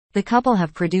The couple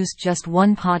have produced just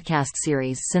one podcast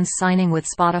series since signing with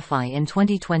Spotify in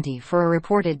 2020 for a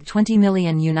reported $20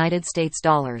 million United States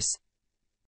dollars.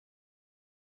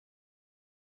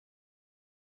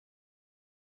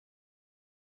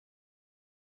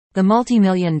 The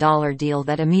multi-million-dollar deal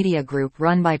that a media group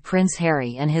run by Prince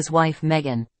Harry and his wife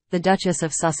Meghan, the Duchess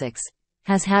of Sussex,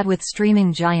 has had with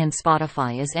streaming giant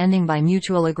Spotify is ending by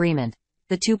mutual agreement,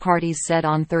 the two parties said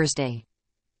on Thursday.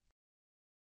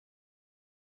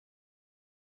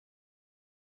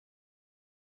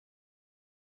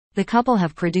 The couple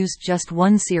have produced just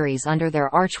one series under their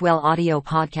Archwell Audio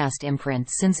podcast imprint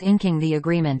since inking the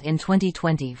agreement in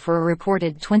 2020 for a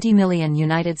reported $20 million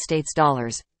United States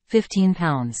dollars,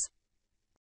 £15.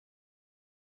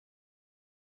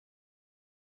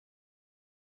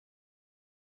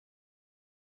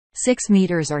 6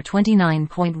 meters or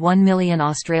 29.1 million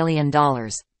Australian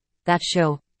dollars. That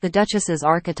show, The Duchess's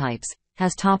Archetypes,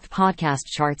 has topped podcast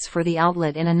charts for the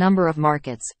outlet in a number of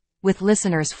markets, with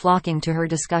listeners flocking to her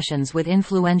discussions with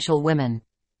influential women.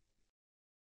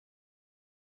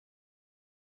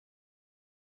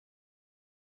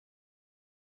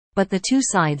 But the two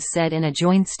sides said in a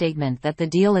joint statement that the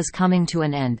deal is coming to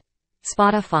an end.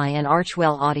 Spotify and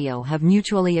Archwell Audio have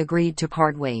mutually agreed to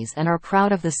part ways and are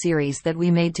proud of the series that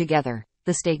we made together,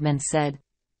 the statement said.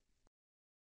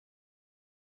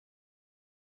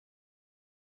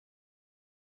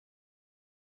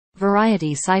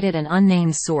 Variety cited an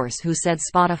unnamed source who said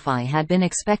Spotify had been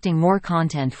expecting more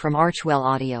content from Archwell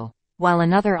Audio, while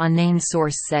another unnamed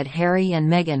source said Harry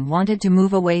and Meghan wanted to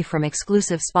move away from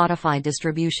exclusive Spotify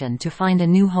distribution to find a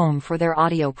new home for their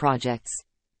audio projects.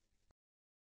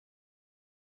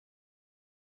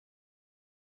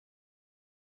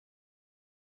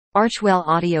 Archwell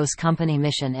Audio's company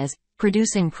mission is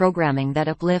producing programming that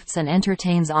uplifts and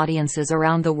entertains audiences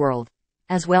around the world,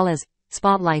 as well as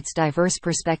spotlights diverse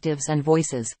perspectives and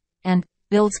voices, and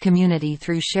builds community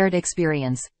through shared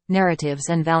experience, narratives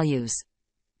and values.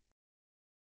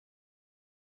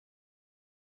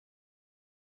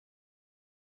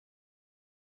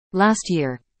 Last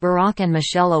year, Barack and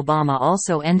Michelle Obama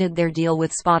also ended their deal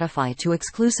with Spotify to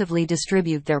exclusively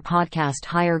distribute their podcast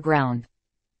Higher Ground.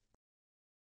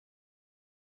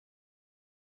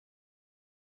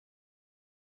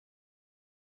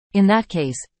 In that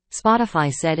case,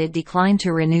 Spotify said it declined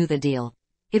to renew the deal.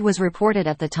 It was reported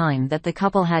at the time that the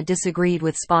couple had disagreed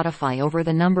with Spotify over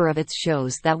the number of its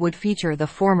shows that would feature the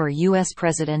former U.S.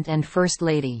 President and First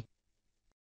Lady.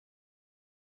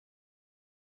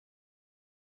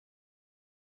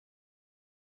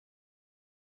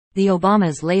 The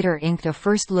Obamas later inked a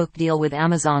first-look deal with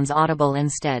Amazon's Audible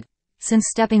instead. Since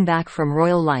stepping back from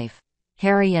royal life,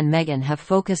 Harry and Meghan have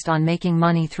focused on making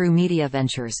money through media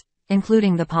ventures,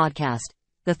 including the podcast.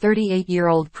 The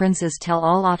 38-year-old prince's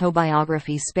tell-all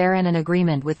autobiography span an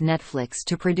agreement with Netflix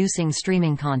to producing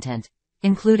streaming content,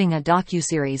 including a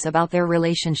docuseries about their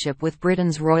relationship with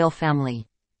Britain's royal family.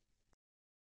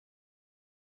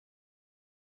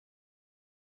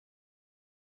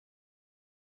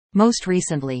 Most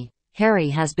recently, Harry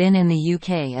has been in the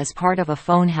UK as part of a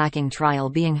phone hacking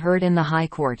trial being heard in the High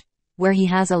Court, where he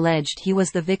has alleged he was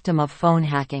the victim of phone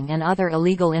hacking and other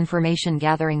illegal information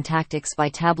gathering tactics by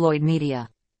tabloid media.